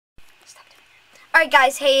Alright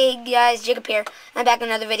guys, hey guys, Jacob here. I'm back with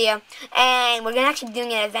another video. And we're actually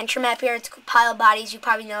doing an adventure map here. It's called Pile of Bodies. You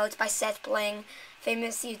probably know it's by Seth Bling,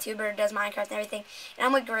 famous YouTuber, does Minecraft and everything. And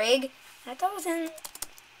I'm with Greg. I thought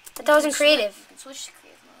it wasn't creative. You can switch to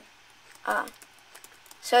creative mode.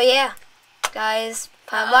 So yeah, guys,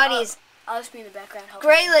 Pile of Bodies. I'll just be in the background.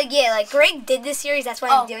 Greg, Greg did this series. That's why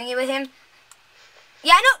I'm doing it with him.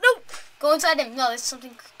 Yeah, I know. No. Go inside him. No, there's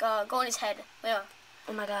something. Go in his head. Yeah.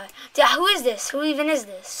 Oh my god. Dude, who is this? Who even is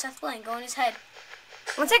this? Seth Bling. Go in his head.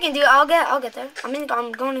 1 second, dude. I'll get there.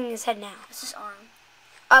 I'm going in his head now. That's his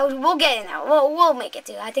arm. We'll get in there. We'll make it,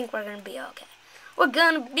 dude. I think we're gonna be okay. We're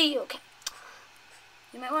gonna be okay.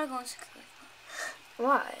 You might want to go into creative mode.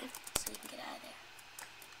 Why? So you can get out of there.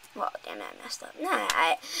 Well, damn it, I messed up. Nah,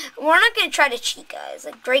 we're not gonna try to cheat, guys.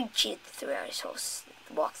 Like Greg cheated throughout his whole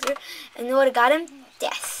walkthrough, and you know what got him?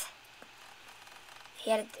 Death. He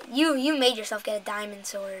had you made yourself get a diamond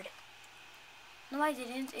sword. No, I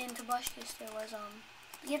didn't. In Tobushkis there was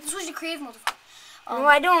You have to switch to creative mode. No,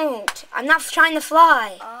 I don't. I'm not trying to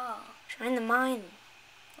fly. Oh. I'm trying to mine.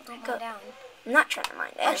 Well, don't mine down. I'm not trying to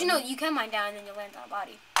mine down. Actually, no, you can mine down and then you'll land on a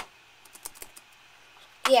body.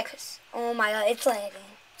 Yeah, cause oh my god, it's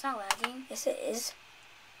lagging. It's not lagging. Yes, it is.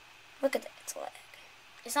 Look at that, it's lag.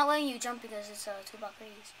 It's not letting you jump because it's 2 block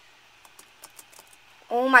radius.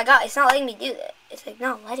 Oh my god, it's not letting me do that. It's like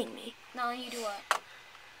not letting me. Not letting you do what?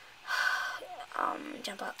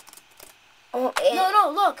 Jump up. Oh,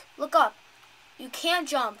 no, look up. You can't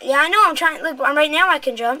jump. Yeah, I know. I'm trying. Look, right now I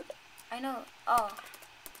can jump. I know. Oh.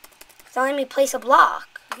 It's not letting me place a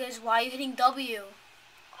block. Because why are you hitting W?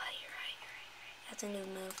 Oh, you're right. That's a noob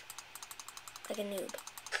move. Like a noob.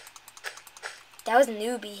 That was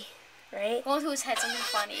newbie, right? Going through his head, something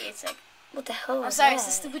funny. It's like. What the hell? I'm sorry, it's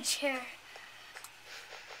a stupid chair.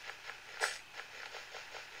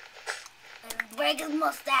 Break his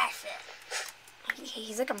mustache.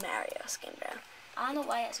 He's like a Mario skin, bro. I don't know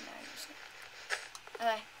why he has a Mario skin.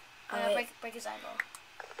 Okay. I'm gonna break his eyeball.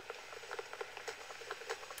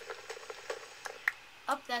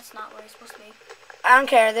 Up, that's not where it's supposed to be. I don't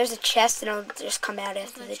care. There's a chest and it'll just come out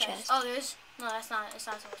after the chest. Oh, there's. No, that's not. It's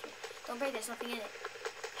not supposed to be. Don't break. There's nothing in it.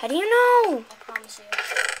 How do you know? I promise you.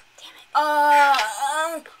 Damn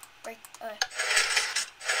it. Break.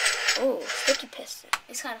 Oh, sticky piston.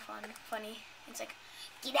 It's kind of funny. It's like,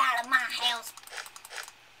 get out of my house.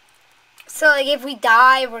 So, like, if we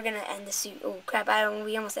die, we're gonna end the series. Oh crap!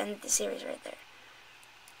 We almost ended the series right there.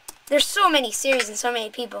 There's so many series and so many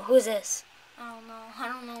people. Who's this? I don't know. I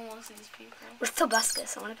don't know most of these people. Where's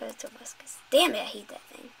Tobushkis? I want to go to Tobushkis. Damn it! I hate that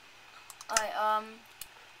thing. Alright.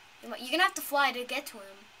 You're gonna have to fly to get to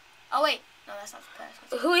him. Oh wait, no, that's not the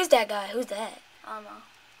pass. Who is that guy? Who's that? I don't know.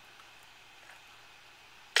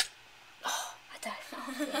 Oh, I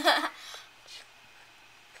thought.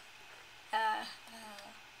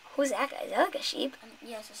 Who's that guy? Is that like a sheep?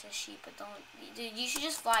 Yes, it's a sheep, but don't. Dude, you should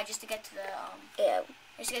just fly just to get to the Yeah.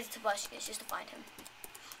 Just to get to Tobushkis, just to find him.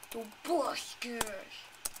 Tobushkis.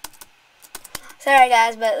 Sorry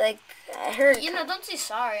guys, but like I heard. You know, don't say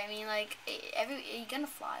sorry. I mean, like you're gonna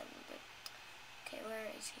fly a little bit. Okay, where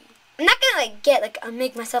is he? I'm not gonna like get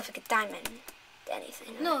make myself like a diamond.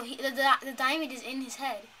 Anything. No, the diamond is in his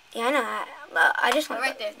head. Yeah, I know. I just want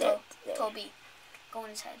right there, there. Toby. Go in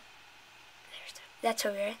his head. That's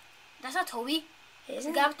Toby, right? That's not Toby.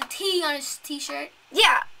 Isn't the guy with the T on his t-shirt.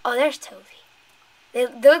 Yeah. Oh, there's Toby.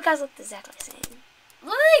 Those guys look exactly the same.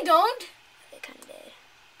 No, they don't. They kind of did.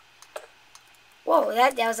 Whoa,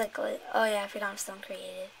 that was like. Oh yeah, I forgot I'm still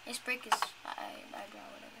creative. Let's break his eyebrow,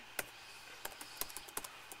 whatever.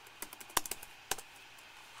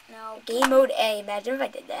 Now. Game mode A. Imagine if I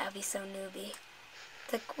did that. I'd be so newbie.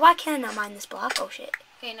 It's like, why can't I not mine this block? Oh shit.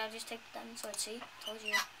 Okay, now just take the diamond sword. See, told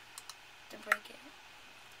you to break it.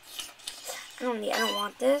 I don't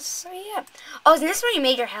want this. So yeah. Oh, isn't this where you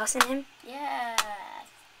made your house in him? Yeah.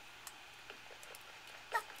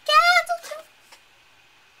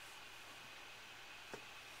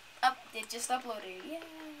 Up, it just uploaded. Yeah.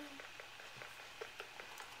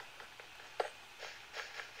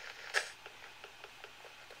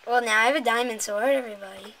 Well, now I have a diamond sword,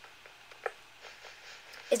 everybody.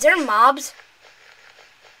 Is there mobs?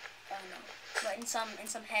 I don't know. But in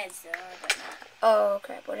some heads there are, but not. Oh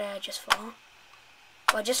crap! What did I just fall?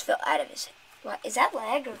 Well, I just fell out of his head. What is that?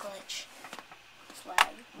 Lag or glitch? It's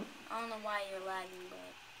lag. I don't know why you're lagging,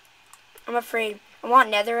 but I'm afraid. I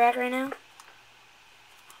want netherrack right now.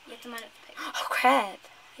 You have to mine up the pick. Oh crap!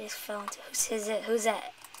 I just fell into. Who's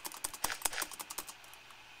that?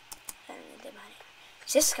 I don't need to mine it.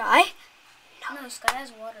 Is this Sky? No, Sky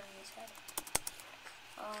has water in his head.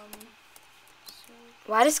 So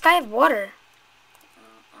Why does Sky have water?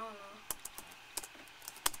 I don't know.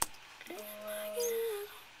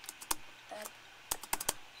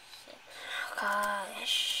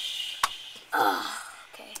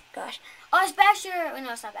 Basher. Wait,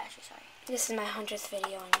 no, it's not Basher. Sorry. This is my 100th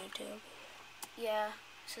video on YouTube. Yeah,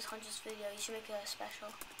 this is 100th video. You should make a special.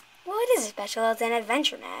 What is a special? It's an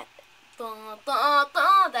adventure map. That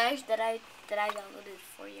I downloaded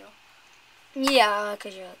for you. Yeah,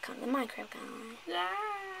 because you're kind of the Minecraft guy. Yeah.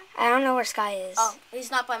 I don't know where Sky is. Oh,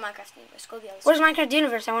 he's not by Minecraft Universe. Go the other Where's side. Minecraft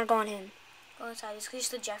Universe? I want to go on him. Go inside. There's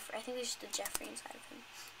just the Jeffrey. I think there's just the Jeffrey inside of him.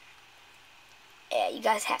 Yeah, you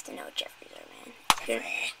guys have to know what Jeffries are, man.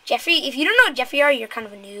 Jeffrey, if you don't know what Jeffrey are, you're kind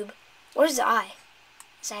of a noob. Where's the eye?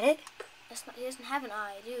 Is that it? That's not, he doesn't have an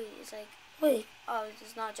eye, dude. It's like, Wait, oh,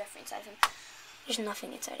 there's not Jeffrey inside of him. there's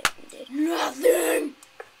nothing inside of him, dude. Nothing!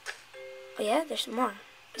 Oh yeah, there's some more.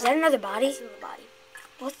 Is that another body? That's another body.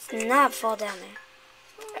 Let's not fall down there.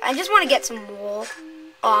 I just want to get some wool.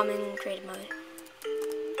 Oh, I'm in creative mode.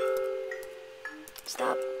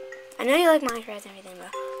 Stop. I know you like Minecraft and everything,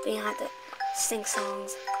 but you don't have to sing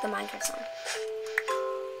songs, the Minecraft song.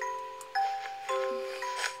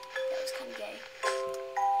 That was kind of gay.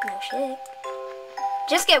 No shit.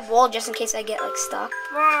 Just get wool just in case I get like stuck.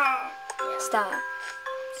 Yeah. Stop.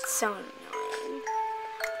 It's so annoying.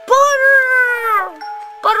 Butter!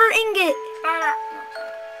 Butter ingot! No,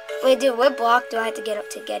 Wait, dude, what block do I have to get up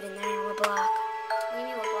to get in there? What block? what do you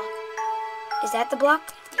mean what block? Is that the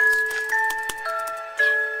block? Yes.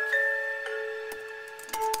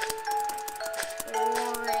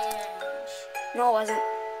 Orange. No, it wasn't.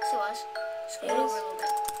 Yes, it was. Scoot It over is? a little bit.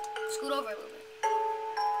 Scoot over a little bit.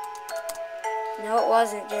 No, it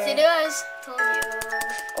wasn't, Yes, dude. it was. Told you.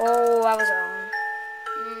 Oh, I was wrong.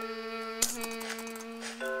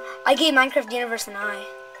 I gave Minecraft Universe an eye.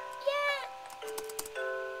 Yeah.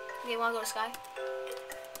 Okay, you want to go to Sky?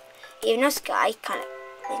 Even though Sky kind of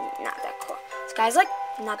not that cool. Sky's like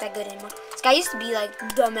not that good anymore. Sky used to be like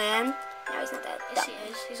the man. Now he's not that. Yes, he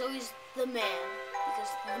is. He's always the man. Because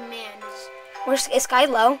the man is... Where's is Sky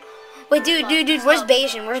low? Wait, dude, where's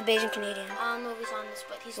Bayesian? Where's Bayesian Canadian? I don't know if he's on this,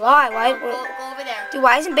 but he's... Why? Why? Go over there. Dude,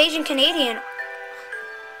 why isn't Bayesian Canadian?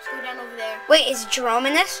 Let's go down over there. Wait, is Jerome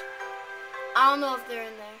in this? I don't know if they're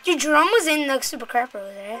in there. Dude, Jerome was in the Super Crap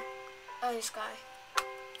Bros, right? Oh, he's Sky.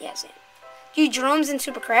 Yeah, same. Dude, Jerome's in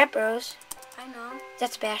Super Crap Bros. I know.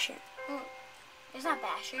 That's Basher. It's not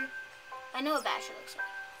Basher. I know what Basher looks like.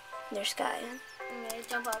 There's Sky. Okay,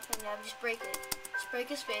 jump up and just break it. Just break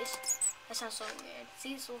his face. That sounds so weird.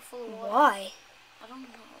 See, it's so full of water. Why? I don't know.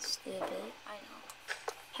 Stupid. I know.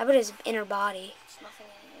 How about his inner body? There's nothing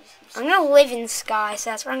in it. I'm gonna live in Sky, so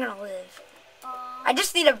that's where I'm gonna live. I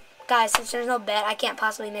just need a... Guys, since there's no bed, I can't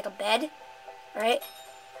possibly make a bed. Right?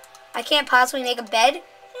 I can't possibly make a bed.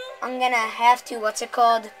 I'm gonna have to, what's it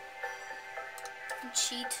called?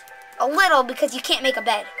 Cheat. A little, because you can't make a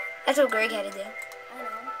bed. That's what Greg had to do. I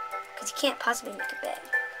know. Because you can't possibly make a bed.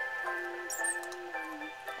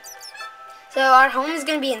 So our home is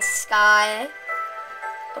gonna be in Sky.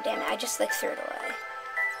 Oh damn it, I just like threw it away.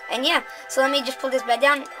 And yeah, so let me just put this bed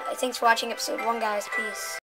down. Thanks for watching episode 1, guys. Peace.